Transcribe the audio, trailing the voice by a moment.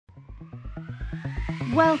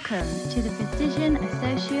Welcome to the Physician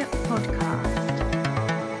Associate Podcast.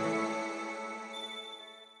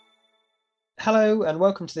 Hello and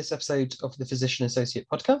welcome to this episode of the Physician Associate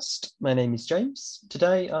Podcast. My name is James.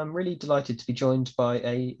 Today I'm really delighted to be joined by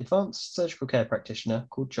an advanced surgical care practitioner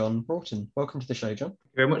called John Broughton. Welcome to the show, John. Thank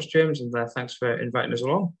you very much, James, and thanks for inviting us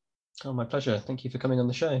along. Oh, my pleasure. Thank you for coming on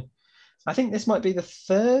the show. I think this might be the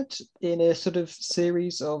third in a sort of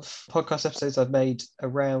series of podcast episodes I've made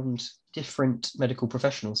around different medical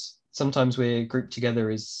professionals. Sometimes we're grouped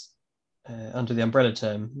together as under the umbrella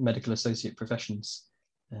term medical associate professions.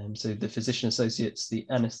 So the physician associates, the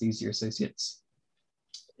anaesthesia associates,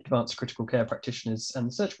 advanced critical care practitioners, and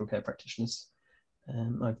the surgical care practitioners.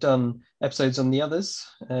 I've done episodes on the others,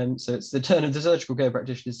 so it's the turn of the surgical care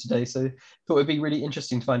practitioners today. So I thought it'd be really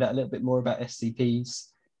interesting to find out a little bit more about SCPs,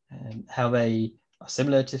 how they are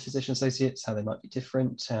similar to physician associates, how they might be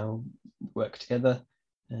different, how they work together,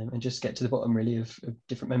 and just get to the bottom really of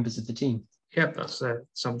different members of the team. Yeah, that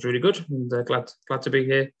sounds really good, and glad to be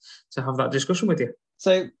here to have that discussion with you.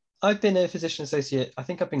 So I've been a physician associate, I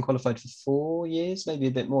think I've been qualified for 4 years, maybe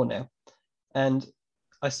a bit more now. And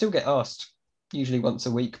I still get asked, usually once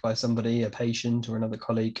a week by somebody, a patient or another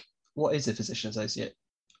colleague, what is a physician associate?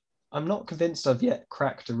 I'm not convinced I've yet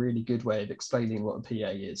cracked a really good way of explaining what a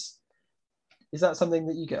PA is. Is that something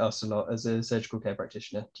that you get asked a lot as a surgical care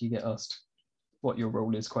practitioner? Do you get asked what your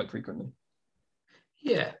role is quite frequently?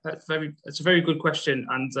 Yeah, that's a very good question.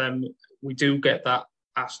 And we do get that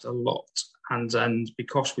asked a lot. And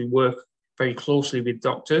because we work very closely with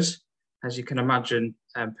doctors, as you can imagine,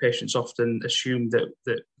 patients often assume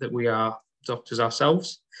that we are doctors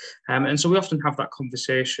ourselves. And so we often have that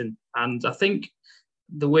conversation. And I think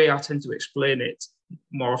the way I tend to explain it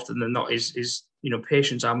more often than not is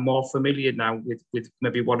patients are more familiar now with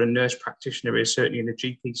maybe what a nurse practitioner is. Certainly in the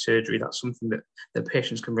GP surgery, that's something that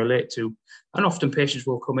patients can relate to. And often patients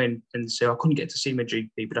will come in and say, I couldn't get to see my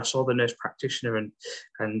GP, but I saw the nurse practitioner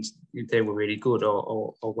and they were really good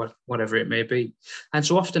or whatever it may be. And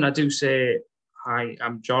so often I do say, hi,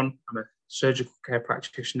 I'm John. I'm a surgical care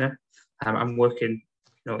practitioner. I'm working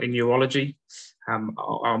in urology. I'm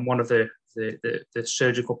one of the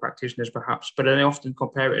surgical practitioners perhaps, but I often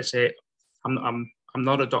compare it and say, I'm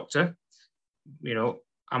not a doctor,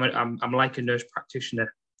 I'm like a nurse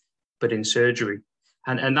practitioner, but in surgery,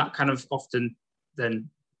 and that kind of often then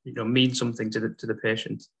means something to the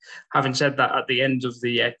patient. Having said that, at the end of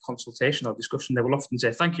the consultation or discussion, they will often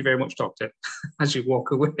say, "Thank you very much, doctor," as you walk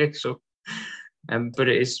away. So, but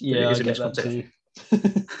it is I get that too.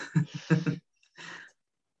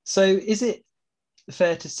 So, is it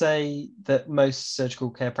fair to say that most surgical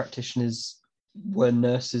care practitioners were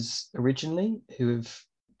nurses originally who have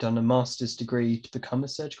done a master's degree to become a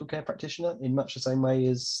surgical care practitioner in much the same way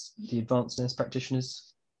as the advanced nurse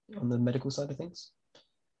practitioners on the medical side of things?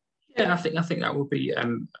 Yeah, I think that would be a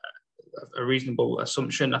reasonable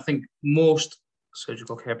assumption. I think most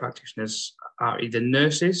surgical care practitioners are either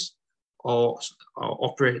nurses or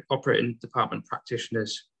operating department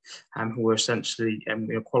practitioners who are essentially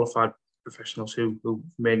qualified professionals who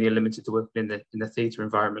mainly are limited to working in the theatre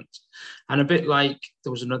environment. And a bit like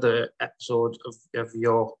there was another episode of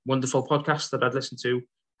your wonderful podcast that I'd listened to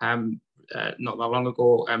not that long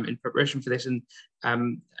ago in preparation for this.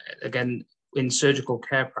 And again, in surgical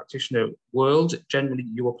care practitioner world, generally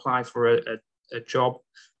you apply for a job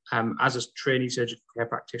as a trainee surgical care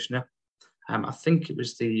practitioner. I think it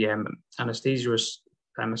was the anaesthesia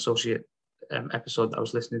associate episode that I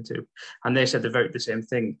was listening to, and they said the same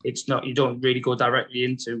thing. It's not, you don't really go directly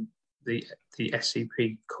into the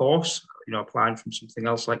SCP course, applying from something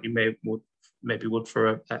else like you maybe would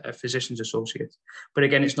for a physician's associate. But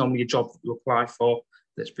again, it's normally a job that you apply for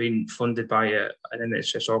that's been funded by an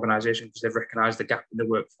NHS organisation because they've recognised the gap in the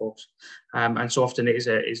workforce. And so often it is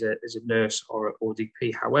a nurse or an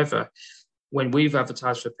ODP. However, when we've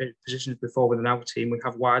advertised for positions before within our team, we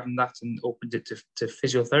have widened that and opened it to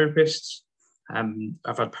physiotherapists.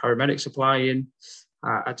 I've had paramedics apply in.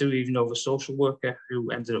 I do even know of a social worker who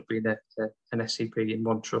ended up being an SCP in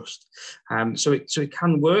one trust. So it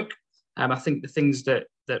can work. I think the things that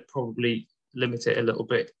probably limit it a little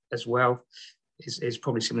bit as well is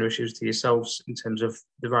probably similar issues to yourselves in terms of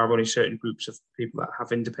there are only certain groups of people that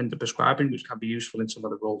have independent prescribing, which can be useful in some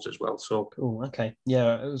other roles as well. So cool. Okay.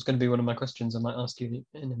 Yeah, it was going to be one of my questions. I might ask you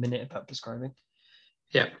in a minute about prescribing.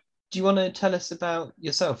 Yeah. Do you want to tell us about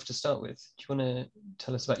yourself to start with? Do you want to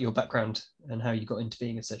tell us about your background and how you got into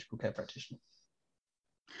being a surgical care practitioner?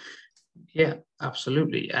 Yeah,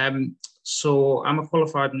 absolutely. So I'm a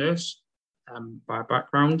qualified nurse by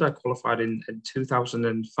background. I qualified in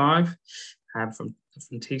 2005 from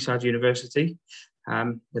Teesside University.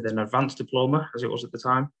 with an advanced diploma, as it was at the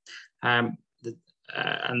time.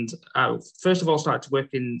 And I first of all started to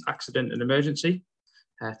work in accident and emergency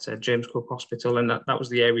at James Cook Hospital, and that was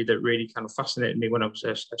the area that really kind of fascinated me when I was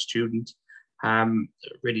a student.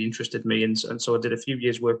 Really interested me, and so I did a few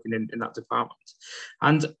years working in that department.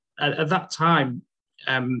 And at that time,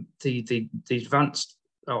 the advanced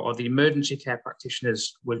or the emergency care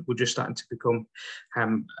practitioners were just starting to become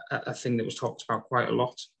a thing that was talked about quite a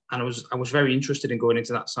lot. And I was very interested in going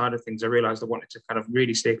into that side of things. I realised I wanted to kind of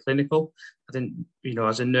really stay clinical. I think,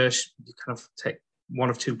 as a nurse, you kind of take one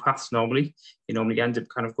of two paths normally. You normally end up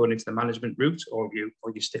kind of going into the management route, or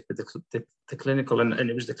you stick with the clinical. And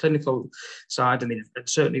it was the clinical side, and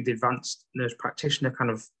certainly the advanced nurse practitioner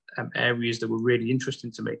kind of areas that were really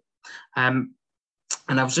interesting to me.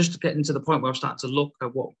 And I was just getting to the point where I was starting to look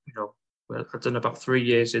at what, well, I've done about 3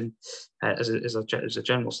 years in as a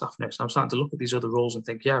general staff nurse. And I'm starting to look at these other roles and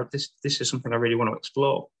think, yeah, this is something I really want to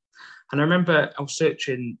explore. And I remember I was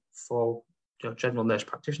searching for general nurse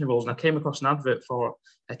practitioner roles, and I came across an advert for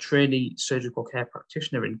a trainee surgical care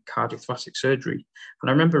practitioner in cardiothoracic surgery. And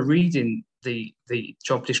I remember reading the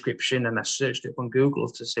job description, and I searched it on Google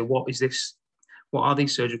to say, what is this? What are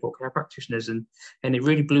these surgical care practitioners? And it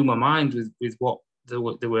really blew my mind with what they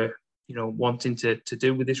were wanting to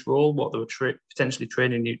do with this role, what they were potentially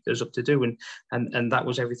training us up to do. And that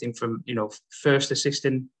was everything from, first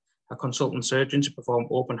assisting a consultant surgeon to perform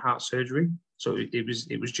open heart surgery. So it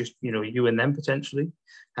was just, you and them potentially,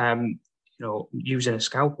 using a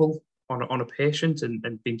scalpel on a patient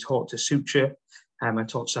and being taught to suture and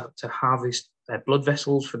taught to harvest blood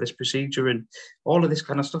vessels for this procedure and all of this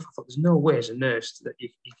kind of stuff. I thought, there's no way as a nurse that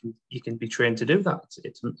you can be trained to do that.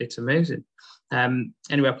 It's amazing.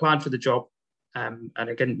 Anyway, I applied for the job, and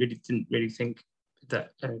again, didn't really think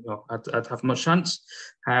that I'd have much chance.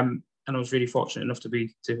 And I was really fortunate enough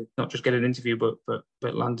to not just get an interview,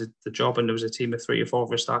 but landed the job. And there was a team of 3 or 4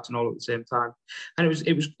 of us starting all at the same time. And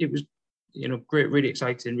it was great, really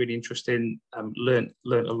exciting, really interesting. Learned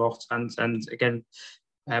a lot, and again,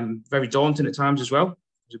 very daunting at times as well.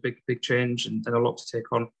 It was a big change and a lot to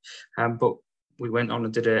take on. But we went on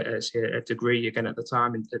and did a degree again at the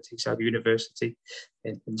time at Teesside University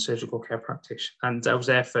in surgical care practice. And I was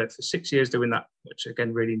there for 6 years doing that, which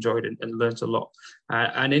again really enjoyed and learned a lot.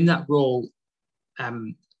 And in that role,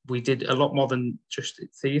 we did a lot more than just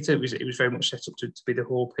theatre. It was very much set up to be the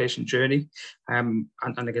whole patient journey. And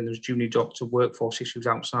again, there was junior doctor workforce issues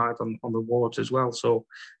outside on the wards as well. So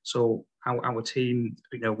our team,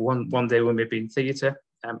 one day we may be in theatre,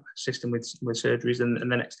 assisting with surgeries, and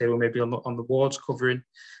the next day we may be on the wards covering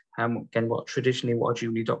again what a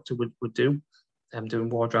junior doctor would do, doing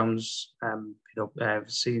ward rounds,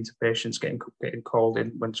 seeing to patients, getting called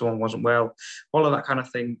in when someone wasn't well, all of that kind of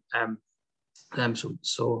thing.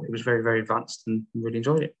 So it was very, very advanced and really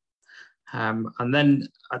enjoyed it. And then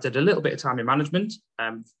I did a little bit of time in management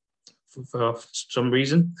for some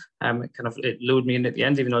reason. It lured me in at the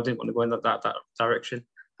end, even though I didn't want to go in that direction.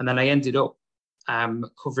 And then I ended up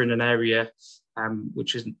covering an area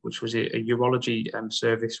which was a urology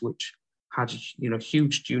service, which had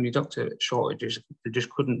huge junior doctor shortages. They just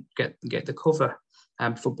couldn't get the cover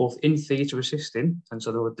for both in theatre assisting, and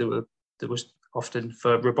so there was often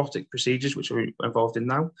for robotic procedures, which we're involved in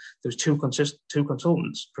now. There was two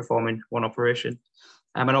consultants performing one operation,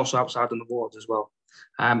 and also outside on the wards as well.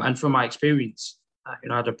 And from my experience,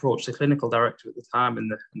 I'd approached the clinical director at the time and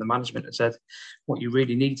the management and said, what you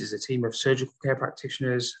really need is a team of surgical care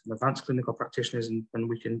practitioners and advanced clinical practitioners, and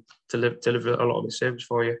we can deliver a lot of the service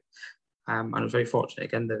for you. And I was very fortunate,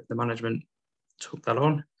 again, that the management took that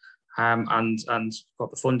on. And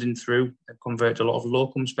got the funding through and converted a lot of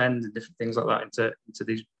locum spend and different things like that into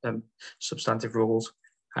these substantive roles.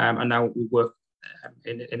 And now we work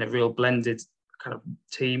in a real blended kind of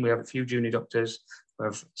team. We have a few junior doctors. We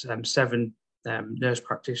have 7 nurse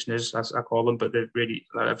practitioners, as I call them, but they're really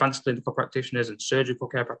advanced clinical practitioners and surgical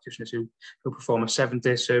care practitioners who perform a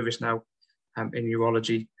 7-day service now in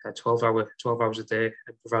urology, 12 hours a day,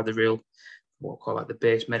 and provide the real, what I call like the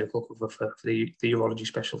base medical cover for the urology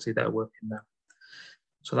specialty that I work in now.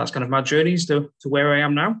 So that's kind of my journeys to where I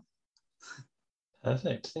am now.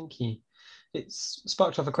 Perfect, thank you. It's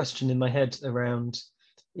sparked off a question in my head around,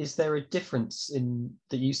 is there a difference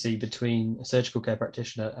that you see between a surgical care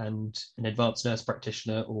practitioner and an advanced nurse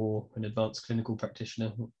practitioner or an advanced clinical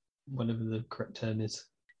practitioner, whatever the correct term is?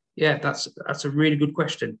 Yeah, that's a really good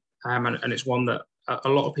question. And it's one that a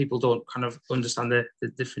lot of people don't kind of understand the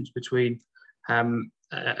difference between. And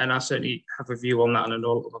I certainly have a view on that, and I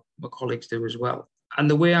know my colleagues do as well. And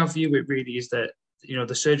the way I view it really is that,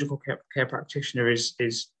 the surgical care practitioner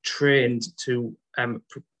is trained to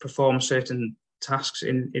perform certain tasks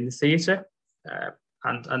in theatre,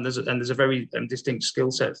 and there's a very distinct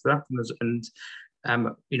skill set for that,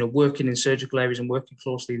 and working in surgical areas and working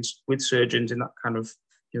closely with surgeons in that kind of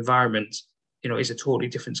environment, is a totally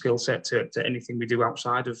different skill set to anything we do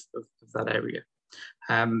outside of that area.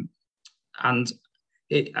 And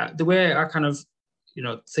the way I kind of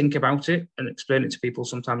think about it and explain it to people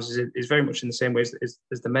sometimes is very much in the same way as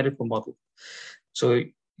the medical model. So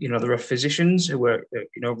there are physicians who are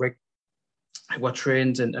who are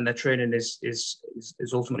trained, and their training is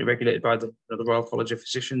ultimately regulated by the Royal College of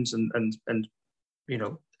Physicians, and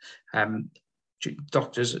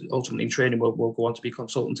doctors ultimately in training will go on to be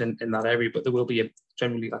consultants in that area, but there will be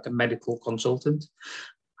generally like a medical consultant.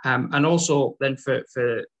 And also then for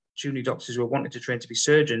junior doctors who are wanting to train to be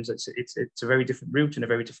surgeons, it's a very different route and a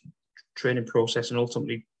very different training process, and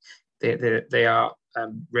ultimately they are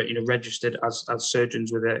registered as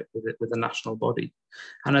surgeons with a national body.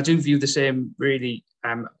 And I do view the same really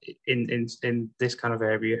in this kind of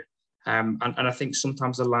area, and I think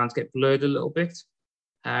sometimes the lines get blurred a little bit.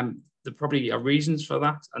 There probably are reasons for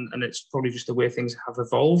that, and it's probably just the way things have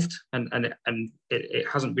evolved, and it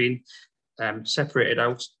hasn't been separated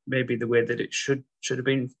out maybe the way that it should have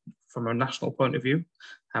been from a national point of view,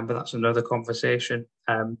 but that's another conversation.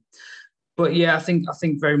 But yeah, I think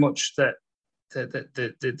very much that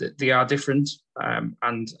they are different,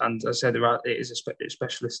 and as I said, it is a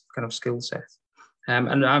specialist kind of skill set,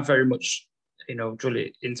 and I very much drill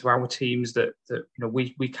it into our teams that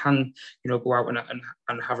we can go out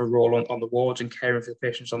and have a role on the wards and caring for the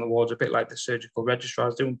patients on the wards, a bit like the surgical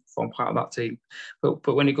registrars do, and form part of that team.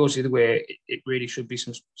 But when it goes the other way, it really should be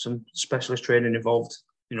some specialist training involved,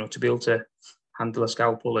 to be able to handle a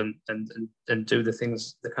scalpel and do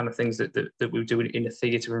the kind of things that we do in a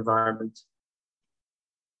theatre environment.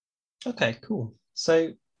 Okay, cool.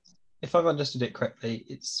 So if I've understood it correctly,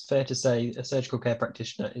 it's fair to say a surgical care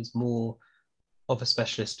practitioner is more of a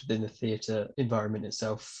specialist within the theatre environment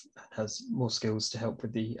itself, and has more skills to help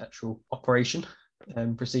with the actual operation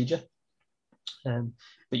and procedure.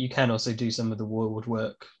 But you can also do some of the ward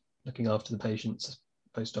work, looking after the patients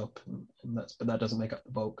post-op, but that doesn't make up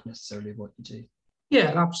the bulk necessarily of what you do.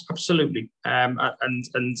 Yeah, absolutely.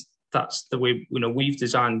 And that's the way we've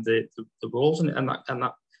designed the roles, and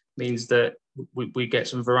that means that we get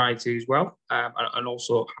some variety as well, and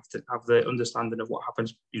also have to have the understanding of what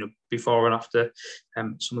happens, before and after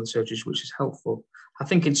some of the surgeries, which is helpful. I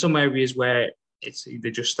think in some areas where it's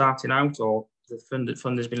either just starting out or the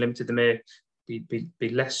fund has been limited, there may be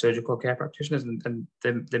less surgical care practitioners, and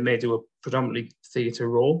they may do a predominantly theatre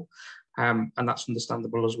role, and that's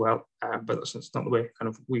understandable as well. But that's not the way kind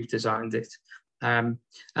of we've designed it. And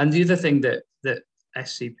the other thing that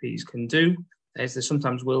SCPs can do is they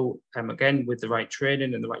sometimes will, again, with the right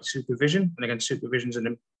training and the right supervision, and again, supervision is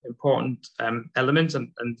an important element,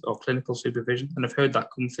 or clinical supervision, and I've heard that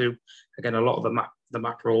come through, again, a lot of the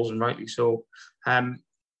MAP roles, and rightly so.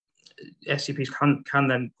 SCPs can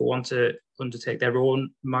then go on to undertake their own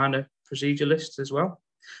minor procedure lists as well.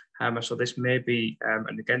 So this may be,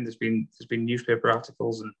 and again, there's been newspaper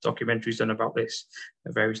articles and documentaries done about this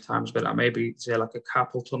at various times, but that may be, say, like a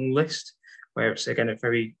carpal tunnel list, where it's, again, a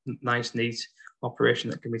very nice, neat operation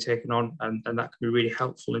that can be taken on, and that can be really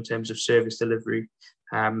helpful in terms of service delivery.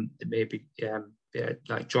 It may be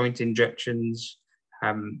like joint injections.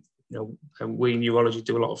 We in urology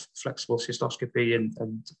do a lot of flexible cystoscopy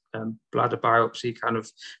and bladder biopsy kind of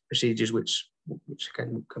procedures, which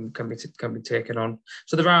again can be taken on.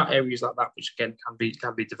 So there are areas like that which again can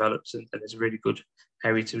be developed, and it's a really good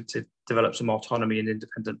area to develop some autonomy and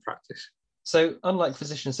independent practice. So unlike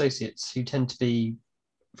physician associates, who tend to be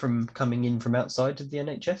coming in from outside of the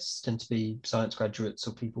NHS, tend to be science graduates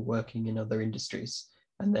or people working in other industries,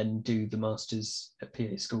 and then do the masters at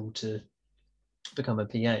PA school to become a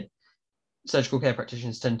PA. Surgical care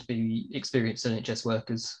practitioners tend to be experienced NHS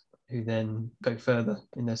workers who then go further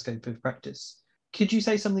in their scope of practice. Could you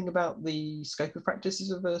say something about the scope of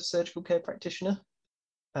practices of a surgical care practitioner?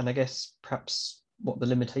 And I guess perhaps what the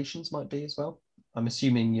limitations might be as well? I'm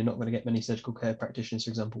assuming you're not going to get many surgical care practitioners, for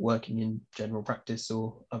example, working in general practice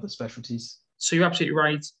or other specialties. So you're absolutely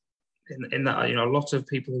right in that, a lot of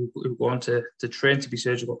people who go on to train to be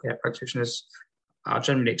surgical care practitioners are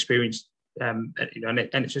generally experienced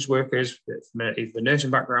NHS workers from either a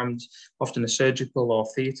nursing background, often a surgical or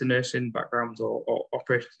theatre nursing background, or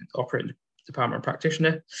operating department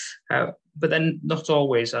practitioner, but then not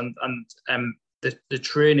always. And the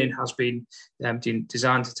training has been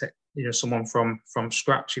designed to take someone from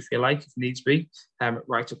scratch, if you like, if needs be,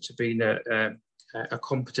 right up to being a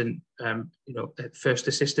competent first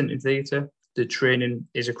assistant in theatre, the training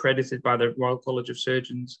is accredited by the Royal College of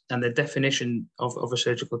Surgeons, and the definition of a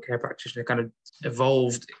surgical care practitioner kind of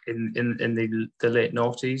evolved in the late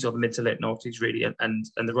noughties, or the mid to late noughties, really. And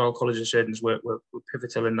the Royal College of Surgeons were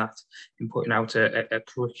pivotal in that, in putting out a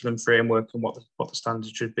curriculum framework and what the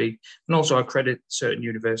standards should be, and also accredit certain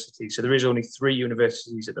universities. So there is only 3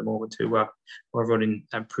 universities at the moment who are running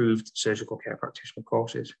approved surgical care practitioner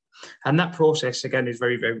courses. And that process, again, is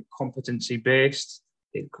very, very competency based.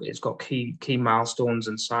 It's got key milestones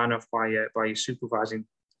and sign off by your supervising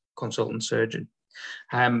consultant surgeon,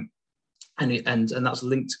 and that's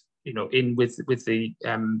linked, in with the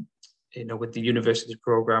with the university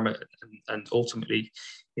program, and ultimately,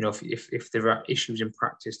 if there are issues in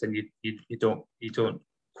practice, then you don't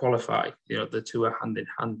qualify. The two are hand in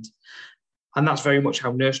hand, and that's very much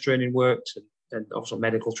how nurse training works, and also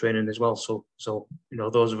medical training as well. So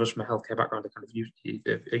those of us from a healthcare background are kind of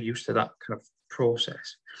used to that kind of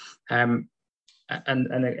process, and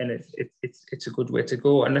it's a good way to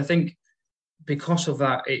go. And I think because of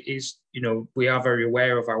that, it is, we are very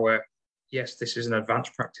aware of yes, this is an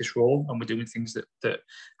advanced practice role, and we're doing things that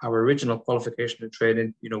our original qualification and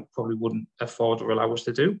training, probably wouldn't afford or allow us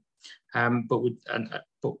to do. But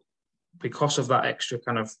because of that extra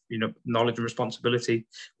kind of, knowledge and responsibility,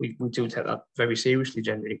 we do take that very seriously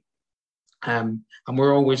generally. And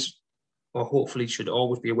we're always, or hopefully should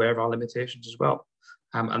always be aware of our limitations as well.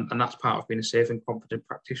 And that's part of being a safe and competent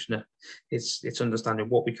practitioner. It's understanding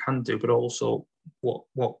what we can do, but also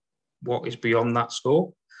what is beyond that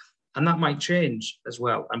scope. And that might change as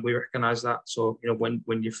well. And we recognise that. So, when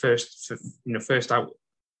you're first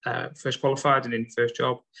qualified and in your first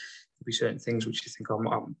job, there'll be certain things which you think,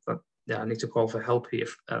 I need to call for help here,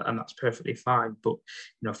 and that's perfectly fine. But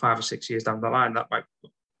 5 or 6 years down the line, that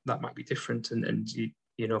might be different, and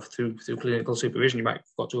through clinical supervision, you might have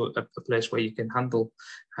got to a place where you can handle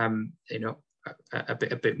a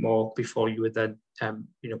bit more before you would then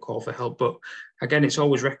call for help. But again, it's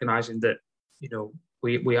always recognising that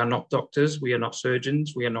we are not doctors, we are not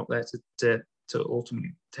surgeons, we are not there to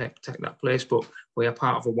ultimately take that place, but we are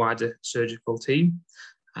part of a wider surgical team,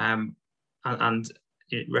 and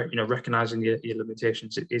recognising your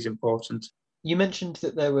limitations is important. You mentioned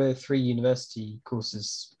that there were 3 university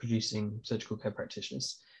courses producing surgical care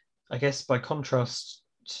practitioners. I guess by contrast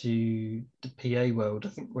to the PA world, I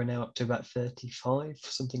think we're now up to about 35,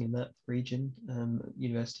 something in that region,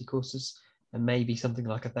 university courses, and maybe something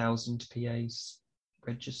like 1,000 PAs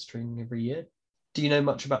registering every year. Do you know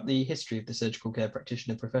much about the history of the surgical care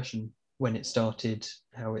practitioner profession, when it started,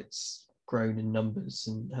 how it's grown in numbers,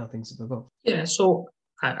 and how things have evolved? Yeah, so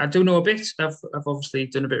I do know a bit. I've obviously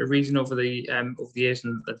done a bit of reading over the years,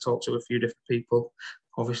 and talked to a few different people.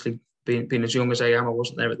 Obviously, being as young as I am, I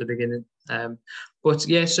wasn't there at the beginning. But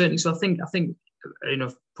yeah, certainly. So I think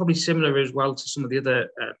probably similar as well to some of the other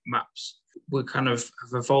maps. We kind of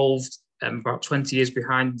have evolved about 20 years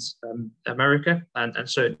behind America, and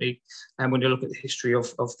certainly when you look at the history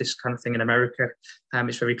of this kind of thing in America,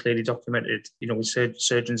 it's very clearly documented, with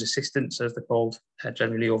surgeons' assistants, as they're called,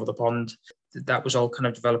 generally over the pond. That was all kind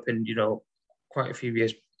of developing, quite a few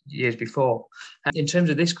years before. In terms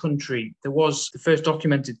of this country, there was the first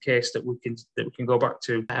documented case that we can go back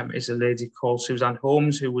to, is a lady called Suzanne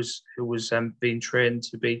Holmes, who was being trained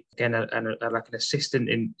to be, again, like an assistant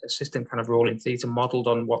kind of role in theatre, modelled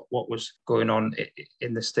on what was going on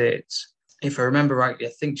in the States. If I remember rightly,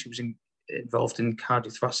 I think she was involved in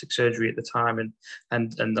cardiothoracic surgery at the time,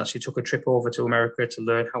 and that she took a trip over to America to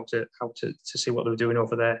learn how to see what they were doing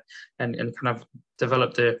over there, and kind of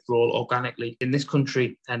developed the role organically in this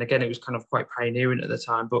country. And again, it was kind of quite pioneering at the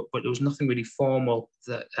time, but there was nothing really formal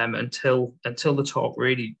that until the talk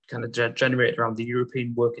really kind of generated around the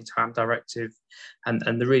European Working Time Directive and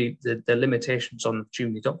the limitations on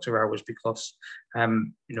junior doctor hours, because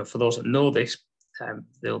for those that know this,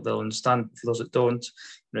 they'll understand. For those that don't,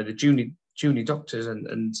 the junior doctors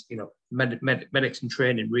and medics in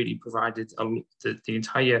training really provided the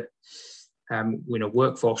entire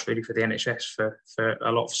workforce really for the NHS for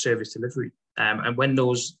a lot of service delivery. And when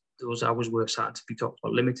those hours were starting to be talked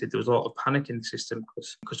about limited, there was a lot of panic in the system,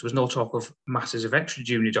 because there was no talk of masses of extra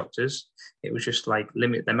junior doctors. It was just like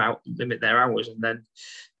limit their hours, and then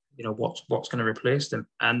what's going to replace them.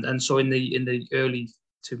 And so in the early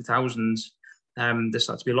 2000s. There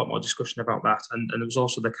started to be a lot more discussion about that, and there was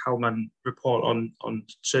also the Kalman report on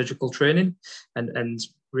surgical training, and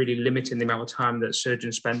really limiting the amount of time that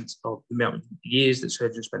surgeons spent, or the amount of years that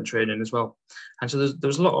surgeons spent training as well. And so there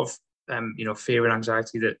was a lot of fear and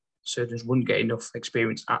anxiety that surgeons wouldn't get enough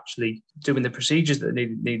experience actually doing the procedures that they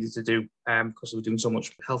needed to do, because they were doing so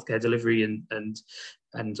much healthcare delivery and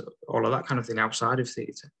all of that kind of thing outside of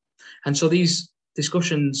theatre. And so these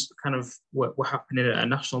discussions kind of were happening at a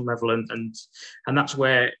national level, and that's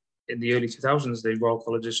where in the early 2000s the Royal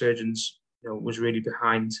College of Surgeons was really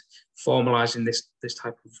behind formalising this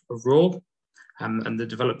type of role, and they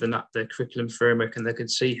developed the curriculum framework, and they could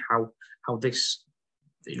see how this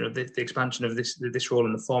the expansion of this role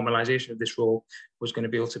and the formalisation of this role was going to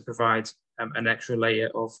be able to provide an extra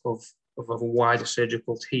layer of a wider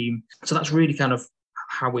surgical team. So that's really kind of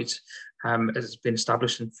how it has been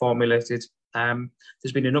established and formulated.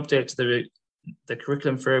 There's been an update to the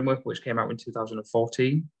curriculum framework, which came out in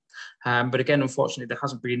 2014. But again, unfortunately, there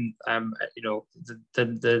hasn't been,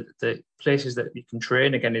 the places that you can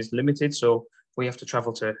train again is limited. So we have to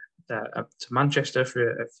travel to Manchester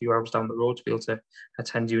for a few hours down the road to be able to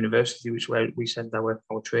attend university, which is where we send our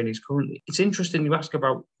trainees currently. It's interesting you ask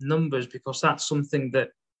about numbers, because that's something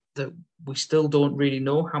that we still don't really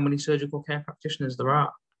know how many surgical care practitioners there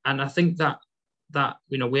are. And I think that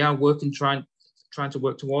we are working, trying to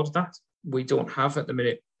work towards that. We don't have at the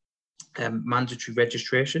minute mandatory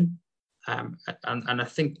registration. And I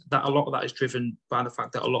think that a lot of that is driven by the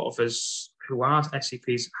fact that a lot of us who are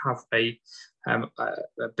SCPs have a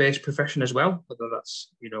base profession as well, whether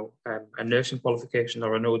that's a nursing qualification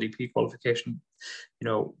or an ODP qualification.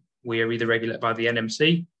 We are either regulated by the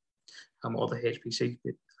NMC or the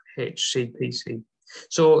HCPC.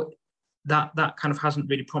 So that kind of hasn't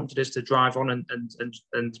really prompted us to drive on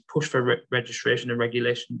and push for registration and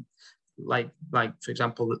regulation, like for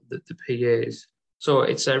example the PAs. So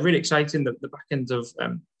it's really exciting that the back end of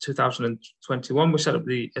 2021, we set up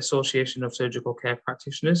the Association of Surgical Care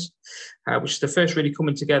Practitioners, which is the first really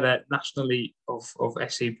coming together nationally of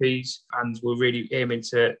SCPs, and we're really aiming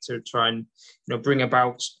to try and bring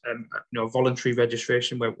about voluntary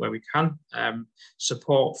registration where we can,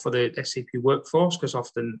 support for the SCP workforce, because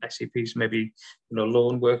often SCPs may be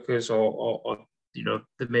lone workers or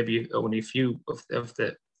there may be only a few of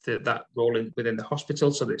that role within the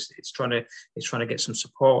hospital. So it's trying to get some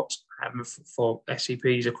support for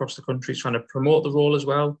SCPs across the country. It's trying to promote the role as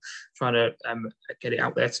well, trying to get it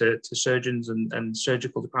out there to surgeons and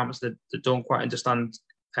surgical departments that don't quite understand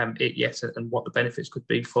it yet, and what the benefits could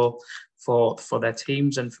be for their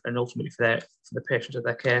teams and ultimately for the patients that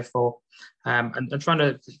they care for, and trying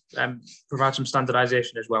to provide some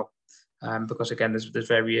standardization as well, because again there's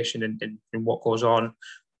variation in what goes on,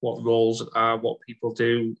 what roles are, what people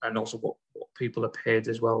do, and also what people are paid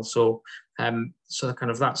as well. So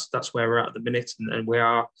that's where we're at the minute, and we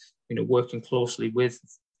are working closely with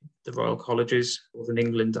the Royal Colleges, both in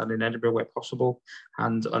England and in Edinburgh where possible,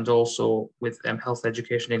 and also with Health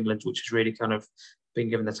Education England, which has really kind of been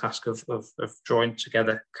given the task of drawing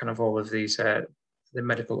together kind of all of these the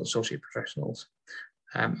medical associate professionals.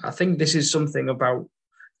 I think this is something about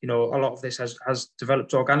a lot of this has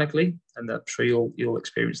developed organically, and I'm sure you'll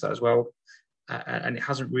experience that as well. And it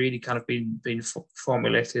hasn't really kind of been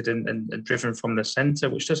formulated and driven from the centre,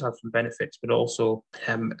 which does have some benefits, but also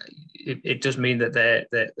it does mean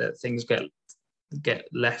that things get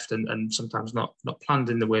left and sometimes not planned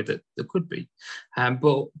in the way that there could be.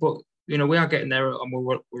 But we are getting there, and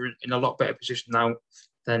we're in a lot better position now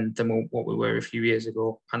than what we were a few years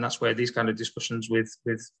ago, and that's where these kind of discussions with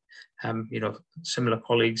similar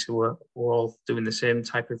colleagues who are all doing the same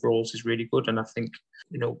type of roles is really good. And I think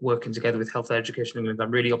working together with Health Education England,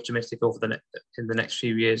 I'm really optimistic in the next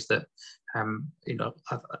few years that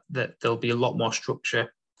that there'll be a lot more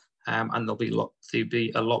structure, and there'll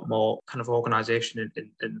be a lot more kind of organisation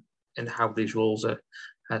in how these roles are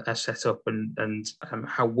set up and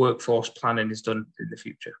how workforce planning is done in the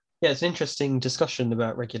future. Yeah, it's an interesting discussion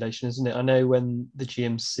about regulation, isn't it? I know when the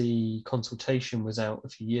GMC consultation was out a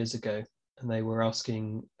few years ago, and they were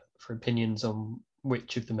asking for opinions on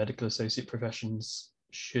which of the medical associate professions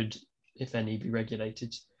should, if any, be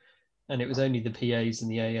regulated. And it was only the PAs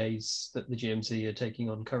and the AAs that the GMC are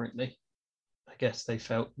taking on currently. I guess they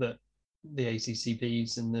felt that the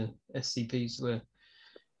ACCPs and the SCPs were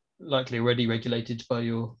likely already regulated by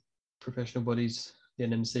your professional bodies, the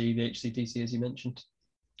NMC, the HCPC, as you mentioned.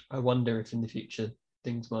 I wonder if in the future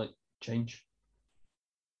things might change.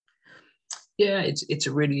 Yeah, it's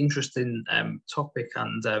a really interesting topic,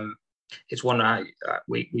 and it's one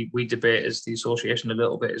we debate as the association a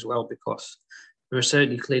little bit as well, because there are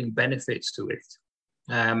certainly clearly benefits to it,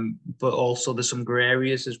 but also there's some grey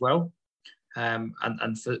areas as well. And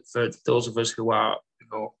for those of us who are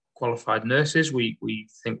qualified nurses, we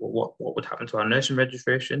think, well, what would happen to our nursing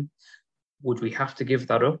registration? Would we have to give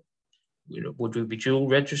that up? Would we be dual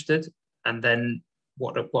registered? And then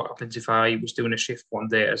what happens if I was doing a shift one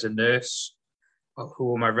day as a nurse?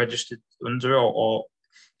 Who am I registered under? Or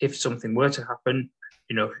if something were to happen,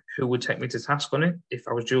 who would take me to task on it if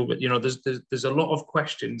I was dual? But there's a lot of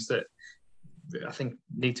questions that I think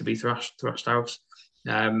need to be thrashed out.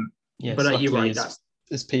 Yes, but you're right.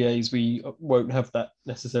 As PAs, we won't have that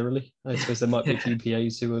necessarily. I suppose there might be a few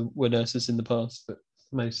PAs who were nurses in the past, but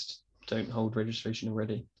most don't hold registration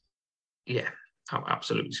already. Yeah,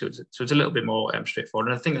 absolutely. So it's a little bit more straightforward,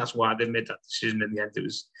 and I think that's why they made that decision in the end. It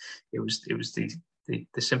was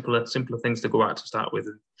the simpler things to go out to start with,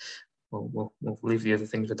 and we'll leave the other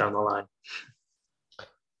things for down the line.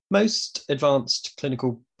 Most advanced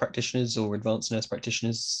clinical practitioners or advanced nurse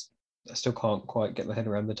practitioners, I still can't quite get my head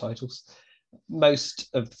around the titles. Most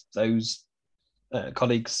of those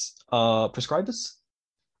colleagues are prescribers.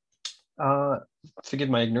 Forgive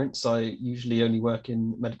my ignorance, I usually only work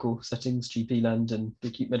in medical settings, GP land and the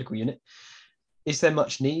acute medical unit. Is there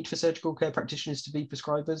much need for surgical care practitioners to be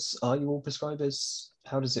prescribers? Are you all prescribers?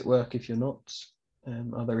 How does it work if you're not?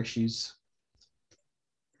 Are there issues?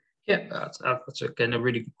 Yeah, that's again a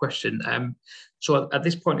really good question. So at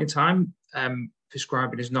this point in time,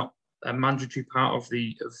 prescribing is not a mandatory part of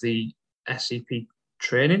the SCP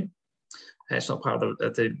training. It's not part of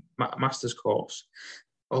the master's course.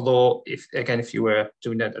 Although, if you were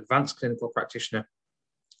doing an advanced clinical practitioner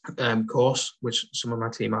course, which some of my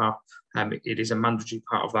team are, it is a mandatory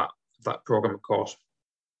part of that program of course.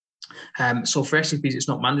 So for SCPs, it's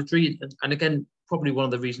not mandatory, and again, probably one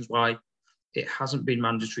of the reasons why it hasn't been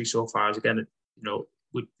mandatory so far is, again, you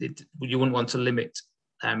wouldn't want to limit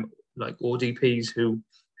like ODPs who,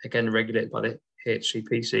 again, are regulated by the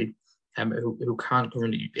HCPC, who can't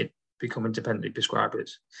currently become independently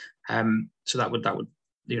prescribers. So that would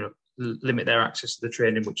limit their access to the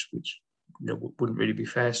training, which wouldn't really be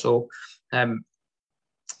fair. So so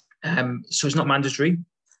it's not mandatory,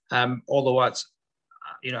 although I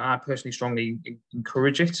personally strongly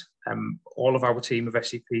encourage it. All of our team of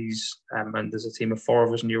SCPs, and there's a team of 4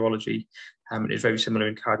 of us in neurology, it's very similar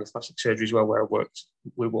in cardiothoracic surgery as well, where I worked.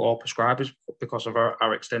 We were all prescribers because of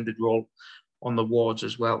our extended role on the wards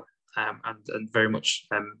as well, and very much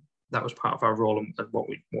that was part of our role and what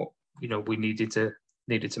we needed to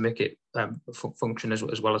make it function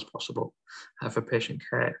as well as possible for patient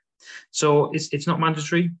care. So it's not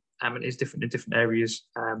mandatory. It is different in different areas.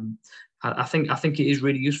 I think it is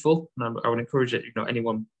really useful, and I would encourage it.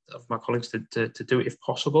 Anyone of my colleagues to do it if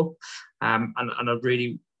possible. And I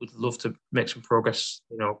really would love to make some progress.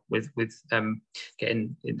 With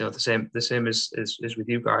getting the same as with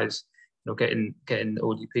you guys. Getting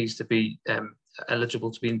ODPs to be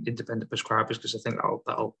eligible to be independent prescribers, because I think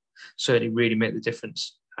that'll certainly really make the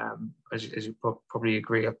difference. As you probably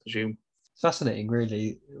agree, I presume. Fascinating,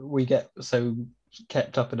 really. We get so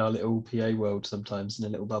kept up in our little PA world sometimes, in a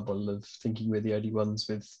little bubble of thinking we're the only ones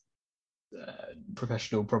with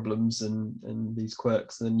professional problems and these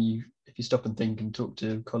quirks. And then if you stop and think and talk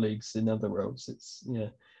to colleagues in other roles, it's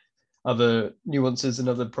other nuances and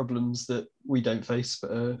other problems that we don't face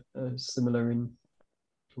but are similar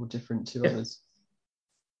or different to others.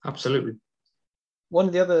 Absolutely. One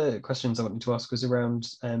of the other questions I wanted to ask was around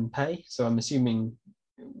pay. So I'm assuming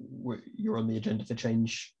you're on the agenda for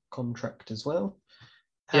change contract as well.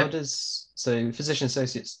 So physician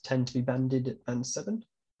associates tend to be banded at band 7.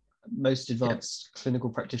 Most advanced clinical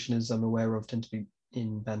practitioners I'm aware of tend to be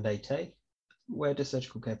in band 8A. Where do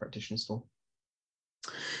surgical care practitioners fall?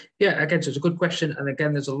 Yeah, again, so it's a good question. And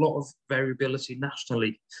again, there's a lot of variability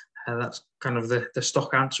nationally. That's kind of the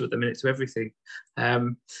stock answer at the minute to everything.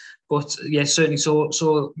 But yeah, certainly. So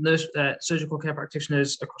surgical care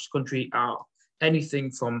practitioners across the country are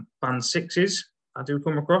anything from band 6s. I do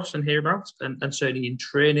come across and hear about, and certainly in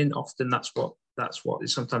training, often that's what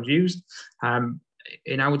is sometimes used.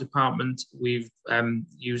 In our department, we've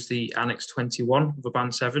used the Annex 21 of a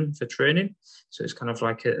band 7 for training. So it's kind of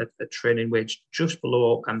like a training wage just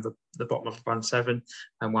below and the bottom of a band 7,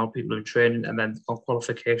 and while people are in training, and then on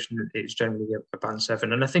qualification, it's generally a band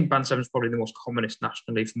 7. And I think band 7 is probably the most commonest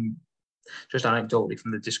nationally, from just anecdotally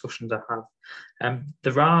from the discussions I have.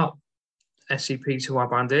 There are SCPs who are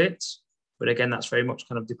band 8s, but again, that's very much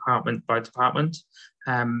kind of department by department.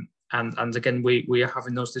 And again, we are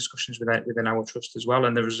having those discussions within our trust as well.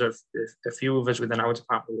 And there is a few of us within our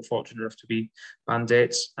department who are fortunate enough to be band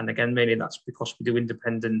 8s. And again, mainly that's because we do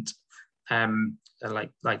independent,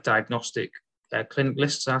 like diagnostic clinic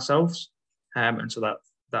lists ourselves. And so that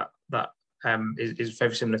is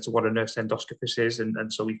very similar to what a nurse endoscopist is.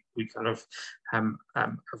 And so we kind of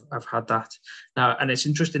have had that. Now, and it's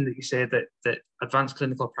interesting that you say that advanced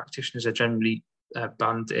clinical practitioners are generally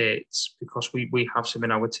band 8s, because we have some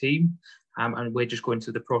in our team, and we're just going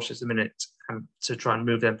through the process at the minute to try and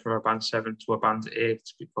move them from a band 7 to a band 8,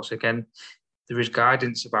 because again, there is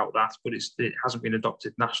guidance about that, but it hasn't been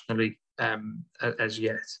adopted nationally as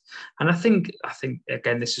yet. And I think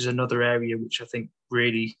again, this is another area which I think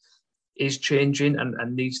really is changing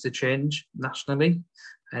and needs to change nationally.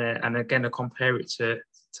 And again, I compare it to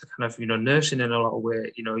kind of, nursing in a lot of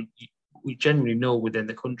ways. We generally know within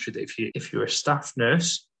the country that if you're a staff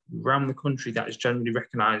nurse around the country, that is generally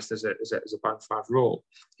recognised as a Band 5 role.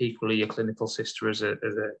 Equally, a clinical sister as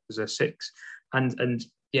a 6, and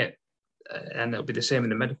yet. And it'll be the same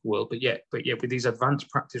in the medical world, but yet with these advanced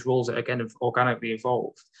practice roles that again have organically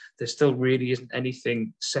evolved, there still really isn't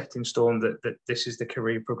anything set in stone that this is the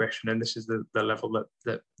career progression and this is the level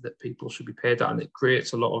that people should be paid at, and it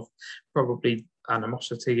creates a lot of probably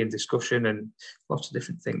animosity and discussion and lots of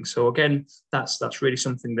different things. So again, that's really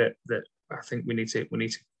something that I think we need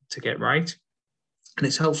to get right, and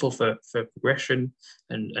it's helpful for progression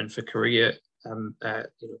and for career.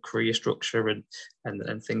 Career structure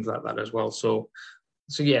and things like that as well. So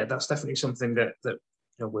yeah, that's definitely something that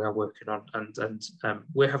we are working on, and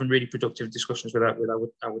we're having really productive discussions with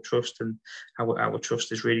our trust, and our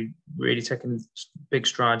trust is really taking big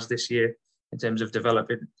strides this year in terms of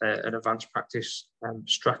developing an advanced practice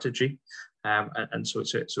strategy, and so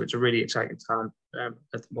it's a really exciting time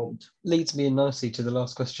at the moment. Leads me in nicely to the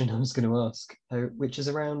last question I was going to ask, which is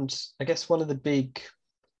around, I guess, one of the big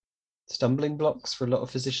stumbling blocks for a lot of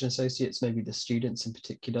physician associates, maybe the students in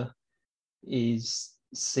particular, is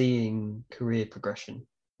seeing career progression.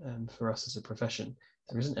 For us as a profession,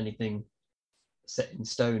 there isn't anything set in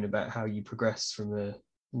stone about how you progress from a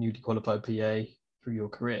newly qualified PA through your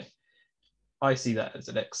career. I see that as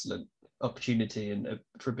an excellent opportunity and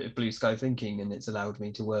for a bit of blue sky thinking, and it's allowed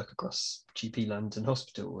me to work across GP land and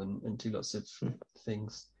hospital and do lots of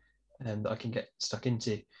things that I can get stuck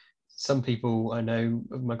into. Some people I know,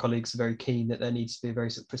 my colleagues, are very keen that there needs to be a very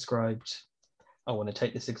sort of prescribed, I want to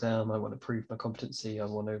take this exam, I want to prove my competency, I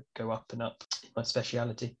want to go up and up in my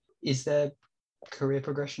speciality. Is there career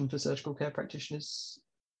progression for surgical care practitioners?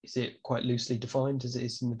 Is it quite loosely defined as it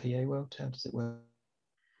is in the PA world? How does it work?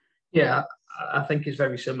 Yeah, I think it's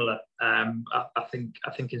very similar. I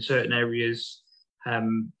think in certain areas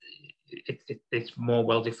it's more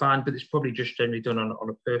well defined, but it's probably just generally done on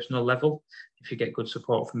a personal level. If you get good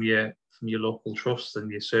support from your local trusts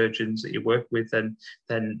and your surgeons that you work with,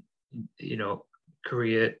 then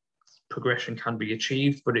career progression can be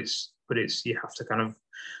achieved. But it's you have to kind of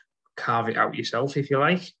carve it out yourself, if you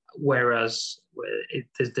like. Whereas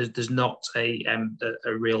there's not a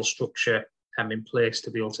real structure in place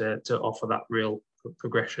to be able to offer that real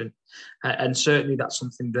progression, and certainly that's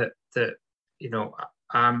something that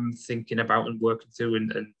I'm thinking about and working through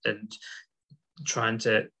and trying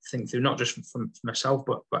to think through, not just for myself,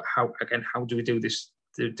 but how do we do this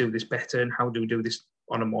better, and how do we do this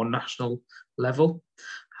on a more national level?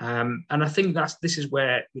 And I think this is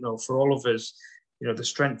where, for all of us, the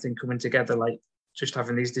strength in coming together, like just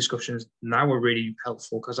having these discussions now, are really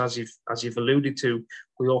helpful, because as you've alluded to,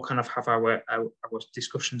 we all kind of have our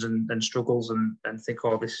discussions and struggles and think,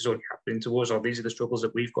 oh, this is only happening to us, or these are the struggles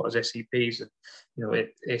that we've got as SCPs, and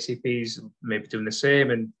ACPs maybe doing the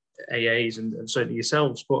same, and AAs and certainly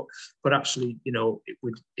yourselves, but actually, it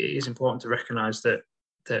is important to recognise that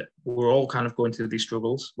we're all kind of going through these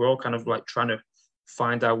struggles. We're all kind of like trying to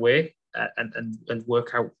find our way and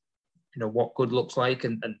work out, what good looks like,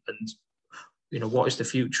 and what is the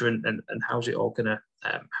future, and how's it all gonna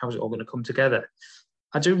come together.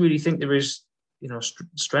 I do really think there is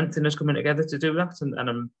strength in us coming together to do that,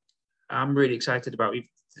 and I'm really excited about the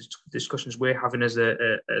discussions we're having as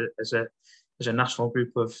a national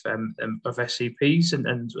group of SCPs,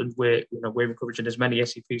 and we're encouraging as many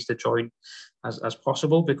SCPs to join as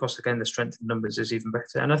possible, because again, the strength in numbers is even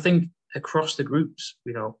better. And I think across the groups,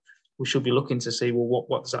 we should be looking to see, well,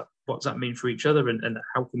 what does that mean for each other, and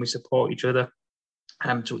how can we support each other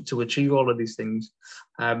to achieve all of these things,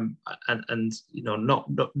 and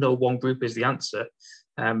no one group is the answer.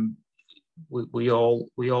 We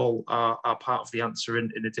all are part of the answer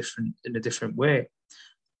in a different way.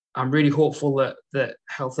 I'm really hopeful that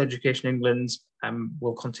Health Education England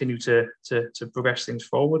will continue to progress things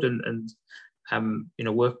forward and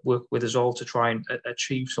work with us all to try and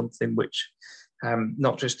achieve something which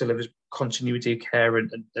not just delivers continuity of care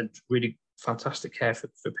and really fantastic care for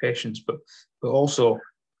patients, but also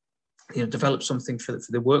develop something for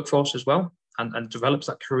the workforce as well, and develops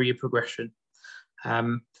that career progression.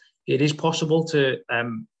 It is possible to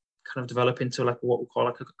kind of develop into like what we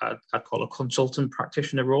call I'd call a consultant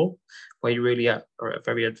practitioner role, where you really are at a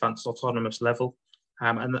very advanced autonomous level,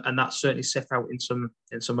 and that's certainly set out in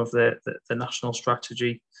some of the national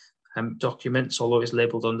strategy documents, although it's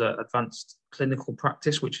labelled under advanced clinical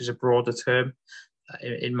practice, which is a broader term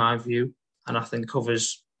in my view, and I think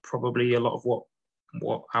covers probably a lot of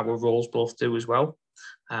what our roles both do as well.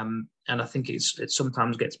 And I think it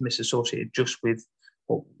sometimes gets misassociated just with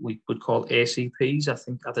what we would call ACPs. I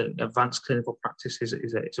think advanced clinical practice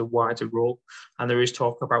is a wider role, and there is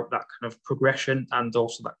talk about that kind of progression and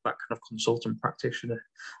also that kind of consultant practitioner.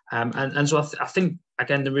 And so I think,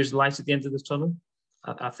 again, there is light at the end of the tunnel.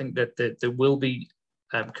 I think that there will be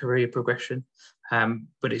career progression,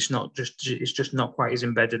 but it's just not quite as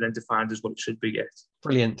embedded and defined as what it should be yet.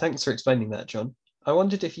 Brilliant. Thanks for explaining that, John. I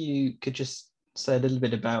wondered if you could just say a little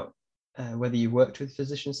bit about whether you worked with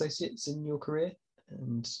physician associates in your career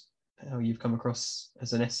and how you've come across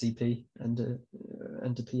as an SCP and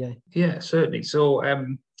a PA. Yeah, certainly. So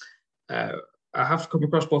I have come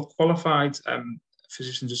across both qualified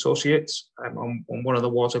physicians associates. On one of the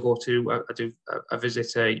wards I go to, I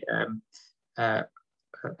visit a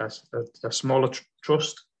smaller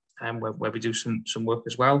trust where we do some work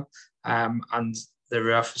as well. And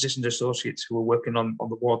there are physicians associates who are working on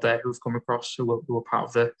the ward there who've come across, who are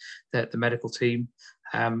part of the medical team.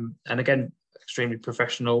 And again, extremely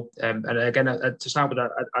professional. And again, to start with,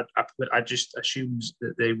 I just assumed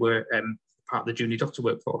that they were part of the junior doctor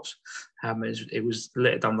workforce. It was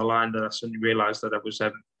later down the line that I suddenly realised that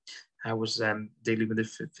I was dealing with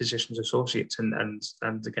the physicians associates, and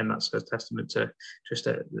again, that's a testament to just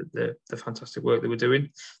the fantastic work they were doing.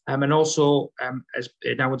 And also, as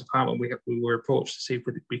in our department, we were approached to see if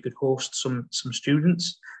we could host some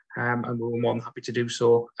students, and we were more than happy to do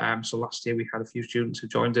so. So last year we had a few students who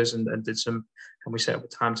joined us and did some, and we set up a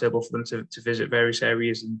timetable for them to visit various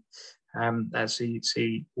areas and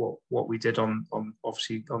see what we did on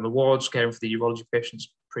obviously on the wards, caring for the urology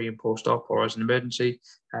patients pre and post op or as an emergency,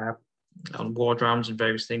 on ward rounds and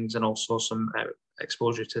various things, and also some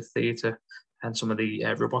exposure to theatre and some of the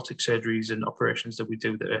robotic surgeries and operations that we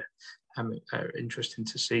do that are interesting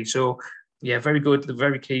to see. So yeah, very good,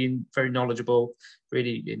 very keen, very knowledgeable,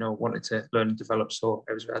 really, wanted to learn and develop. So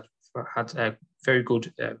I've had very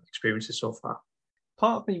good experiences so far.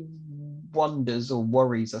 Part of me wonders, or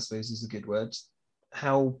worries, I suppose is a good word,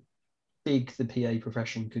 how big the PA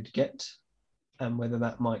profession could get and whether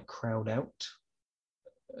that might crowd out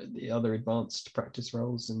the other advanced practice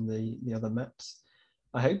roles and the other MAPs.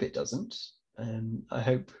 I hope it doesn't. I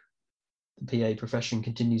hope the PA profession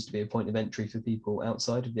continues to be a point of entry for people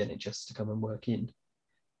outside of the NHS to come and work in.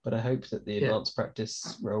 But I hope that the advanced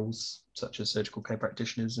practice roles, such as surgical care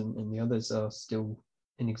practitioners and the others, are still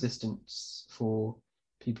in existence for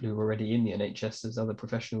people who are already in the NHS as other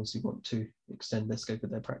professionals who want to extend their scope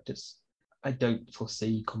of their practice. I don't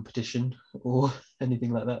foresee competition or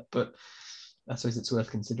anything like that, but I suppose it's worth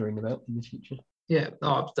considering about in the future. Yeah,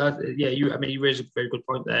 you raise a very good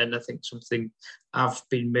point there, and I think something I've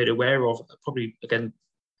been made aware of, probably again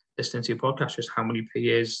listening to your podcast, just how many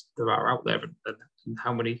PAs there are out there and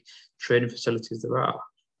how many training facilities there are,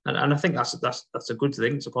 and I think that's a good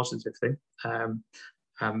thing. It's a positive thing.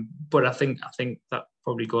 But I think that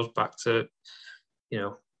probably goes back to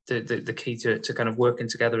the key to kind of working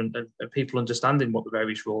together and people understanding what the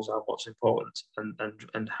various roles are, what's important,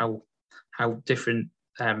 and how different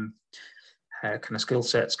kind of skill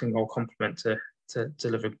sets can all complement to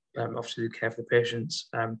deliver obviously the care for the patients.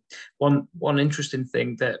 One interesting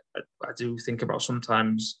thing that I do think about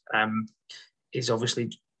sometimes is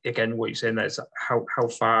obviously, again, what you're saying there is how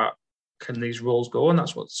far can these roles go, and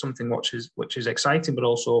that's something which is exciting but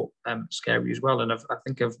also scary as well. And I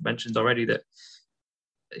think I've mentioned already that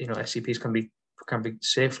SCPs can be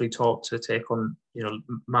safely taught to take on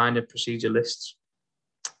minor procedure lists.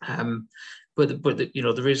 But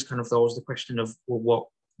there is kind of always the question of,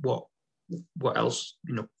 well, what else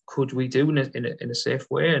could we do in a safe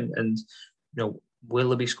way, and will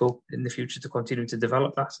there be scope in the future to continue to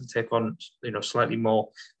develop that and take on slightly more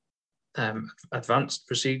advanced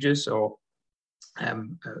procedures or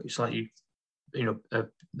slightly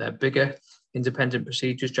bigger independent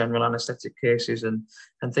procedures, general anaesthetic cases and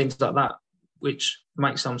things like that, which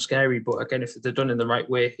might sound scary, but again, if they're done in the right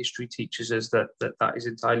way, history teaches us that is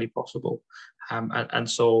entirely possible. And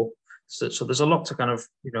so there's a lot to kind of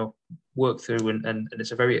work through, and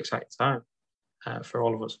it's a very exciting time for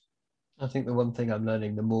all of us. I think the one thing I'm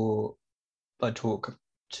learning, the more I talk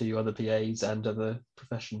to other PAs and other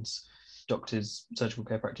professions, doctors, surgical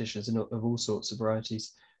care practitioners, and of all sorts of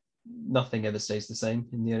varieties, nothing ever stays the same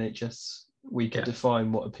in the NHS. We could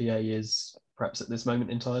define what a PA is perhaps at this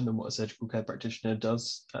moment in time and what a surgical care practitioner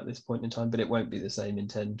does at this point in time, but it won't be the same in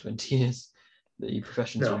 10, 20 years. The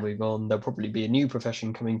professions will move on. There'll probably be a new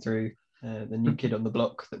profession coming through, the new kid on the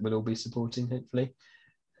block that we'll all be supporting, hopefully.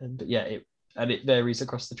 But yeah, And it varies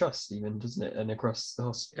across the trust even, doesn't it? And across the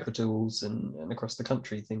hospitals and across the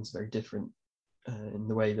country, things are very different in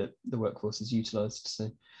the way that the workforce is utilised. So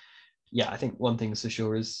yeah, I think one thing's for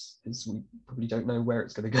sure is we probably don't know where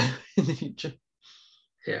it's going to go in the future.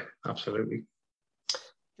 Yeah, absolutely.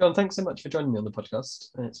 John, thanks so much for joining me on the podcast.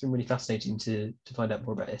 It's been really fascinating to find out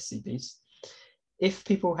more about SCPs. If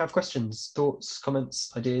people have questions, thoughts,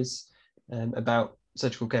 comments, ideas about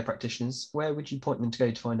surgical care practitioners, where would you point them to go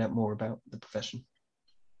to find out more about the profession?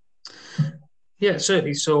 Yeah,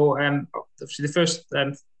 certainly. So obviously the first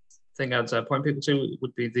thing I'd point people to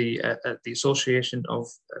would be the Association of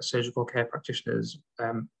Surgical Care Practitioners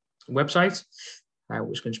website,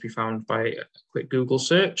 which can be found by a quick Google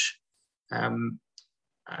search.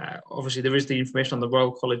 Obviously, there is the information on the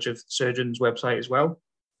Royal College of Surgeons website as well,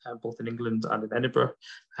 both in England and in Edinburgh.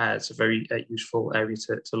 It's a very useful area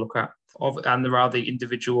to look at. And there are the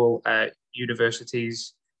individual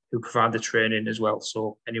universities who provide the training as well.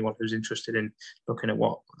 So anyone who's interested in looking at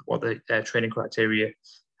what the training criteria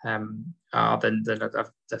are, then I'd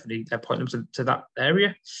definitely point them to that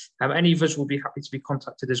area. Any of us will be happy to be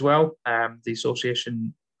contacted as well. The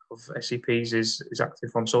Association of SCPs is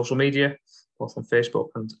active on social media, both on Facebook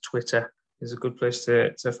and Twitter is a good place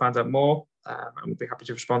to find out more, and we'll be happy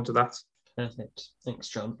to respond to that. Perfect. Thanks,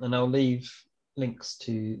 John. And I'll leave links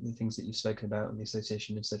to the things that you've spoken about in the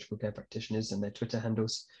Association of Surgical Care Practitioners and their Twitter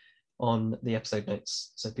handles on the episode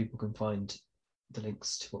notes, so people can find the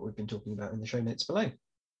links to what we've been talking about in the show notes below.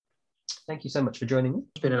 Thank you so much for joining me.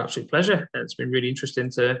 It's been an absolute pleasure. It's been really interesting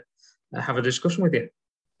to have a discussion with you.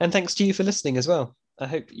 And thanks to you for listening as well. I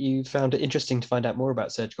hope you found it interesting to find out more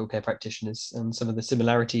about surgical care practitioners and some of the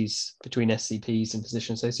similarities between SCPs and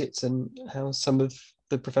physician associates and how some of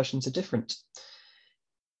the professions are different.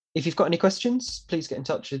 If you've got any questions, please get in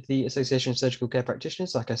touch with the Association of Surgical Care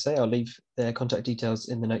Practitioners. Like I say, I'll leave their contact details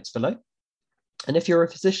in the notes below. And if you're a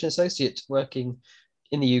physician associate working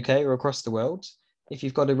in the UK or across the world, if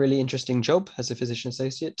you've got a really interesting job as a physician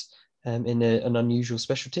associate in an unusual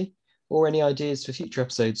specialty, or any ideas for future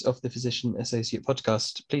episodes of the Physician Associate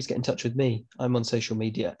Podcast, please get in touch with me. I'm on social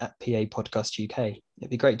media at PA Podcast UK. It'd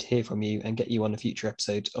be great to hear from you and get you on a future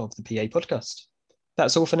episode of the PA Podcast.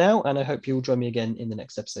 That's all for now, and I hope you'll join me again in the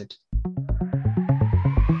next episode.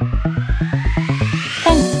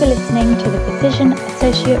 Thanks for listening to the Physician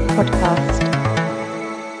Associate Podcast.